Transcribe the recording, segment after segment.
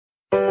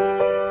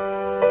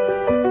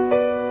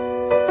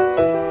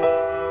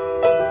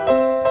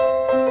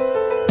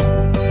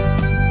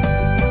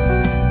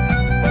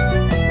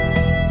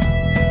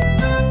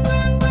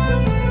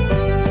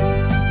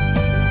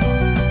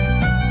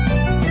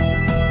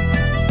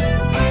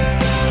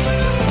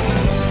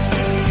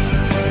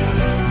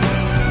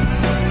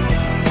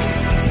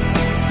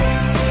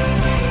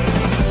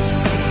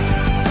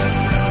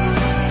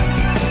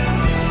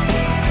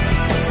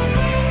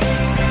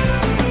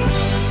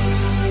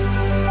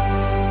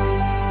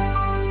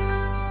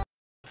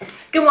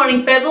Good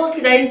morning, Fayetteville.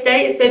 Today's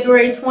date is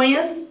February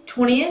 20th,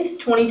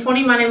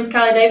 2020. My name is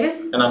Kylie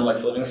Davis. And I'm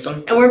Lex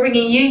Livingston. And we're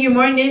bringing you your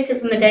morning news here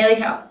from the Daily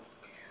Howl.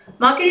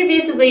 Mock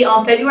interviews will be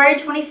on February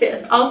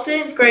 25th. All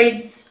students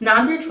grades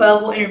 9 through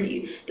 12 will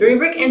interview. The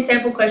rubric and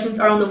sample questions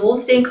are on the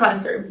Wolfstein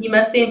classroom. You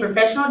must be in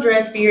professional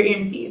dress for your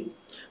interview.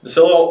 The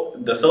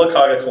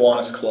Sylacauga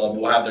Kiwanis Club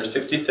will have their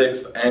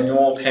 66th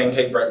annual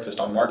pancake breakfast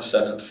on March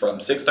 7th from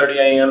 6:30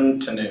 a.m.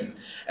 to noon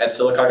at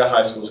Sylacauga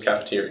High School's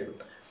cafeteria.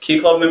 Key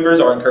club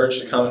members are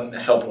encouraged to come and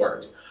help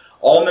work.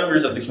 All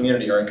members of the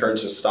community are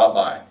encouraged to stop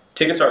by.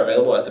 Tickets are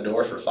available at the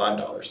door for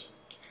 $5.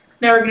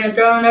 Now we're going to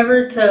throw it on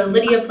over to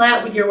Lydia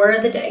Platt with your word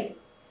of the day.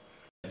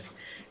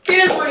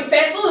 Good morning,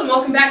 Fayetteville, and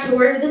welcome back to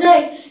Word of the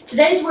Day.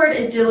 Today's word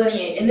is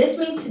delineate, and this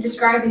means to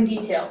describe in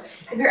detail.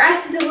 If you're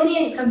asked to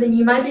delineate something,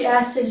 you might be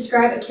asked to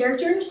describe a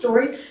character in a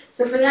story.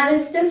 So for that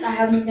instance, I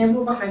have an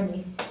example behind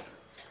me.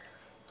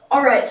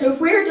 Alright, so if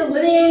we are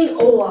delineating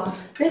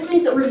Olaf, this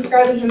means that we're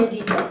describing him in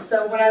detail.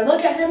 So when I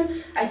look at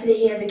him, I see that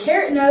he has a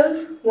carrot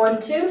nose,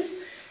 1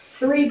 tooth,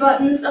 3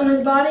 buttons on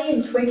his body,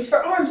 and twigs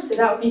for arms. So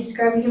that would be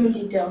describing him in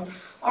detail.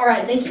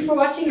 Alright, thank you for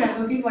watching. I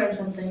hope you've learned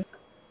something.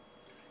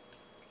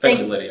 Thank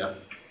you, Lydia.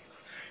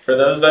 For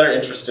those that are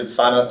interested,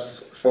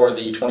 sign-ups for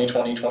the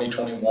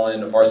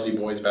 2020-2021 varsity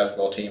boys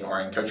basketball team are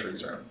in Coach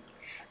Reed's room.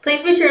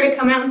 Please be sure to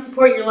come out and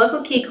support your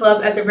local Key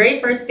Club at the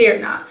very first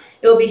Spirit Night.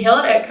 It will be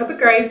held at Cup of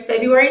Grace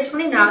February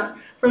 29th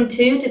from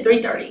 2 to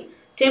 3:30.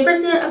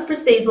 10% of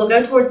proceeds will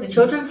go towards the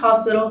Children's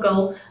Hospital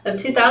goal of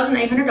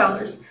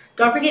 $2,800.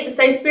 Don't forget to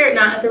say Spirit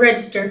Night at the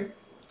register.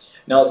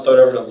 Now let's throw it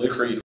over to Luke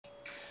Reed.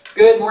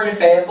 Good morning,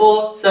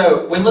 Fayetteville.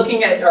 So when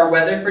looking at our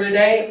weather for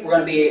today, we're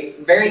going to be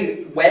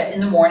very wet in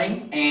the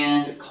morning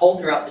and cold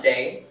throughout the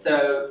day.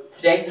 So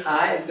today's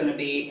high is going to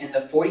be in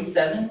the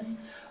 47s.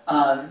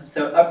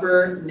 So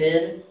upper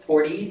mid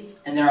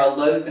 40s, and then our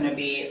low is going to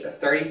be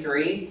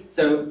 33.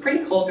 So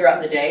pretty cold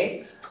throughout the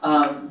day.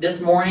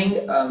 This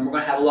morning, we're going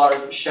to have a lot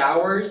of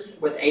showers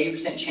with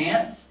 80%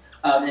 chance,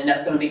 and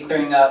that's going to be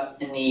clearing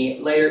up in the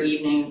later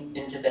evening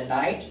into the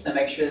night. So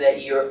make sure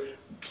that you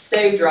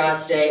stay dry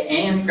today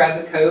and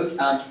grab a coat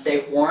to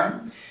stay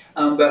warm.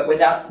 But with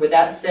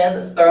that said,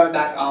 let's throw it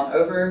back on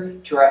over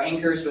to our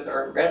anchors with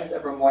our rest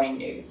of our morning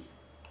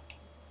news.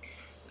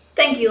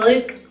 Thank you,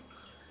 Luke.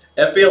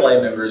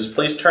 FBLA members,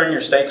 please turn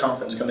your state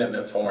conference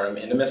commitment form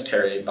into Miss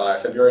Terry by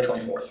February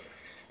 24th.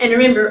 And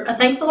remember, a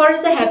thankful heart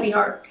is a happy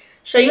heart.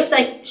 Show your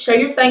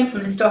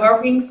thankfulness to a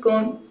hardworking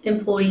school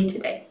employee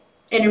today.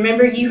 And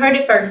remember, you heard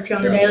it first here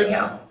on the Daily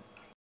Howl.